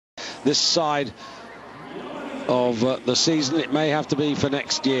this side of the season. It may have to be for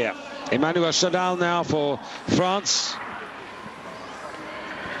next year. Emmanuel Chedal now for France.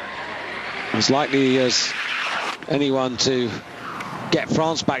 As likely as anyone to get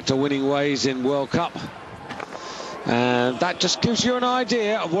France back to winning ways in World Cup. And that just gives you an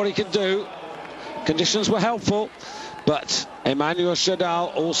idea of what he can do. Conditions were helpful, but Emmanuel Chedal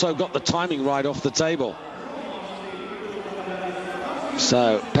also got the timing right off the table.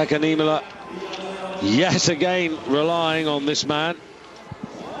 So Pekka Niemela yet again relying on this man.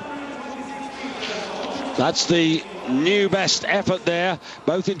 That's the new best effort there,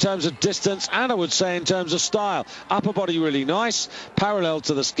 both in terms of distance and I would say in terms of style. Upper body really nice, parallel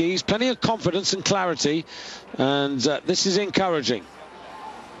to the skis, plenty of confidence and clarity, and this is encouraging.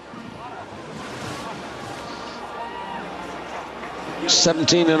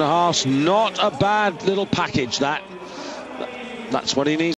 .17.5, not a bad little package that. That's what he needs.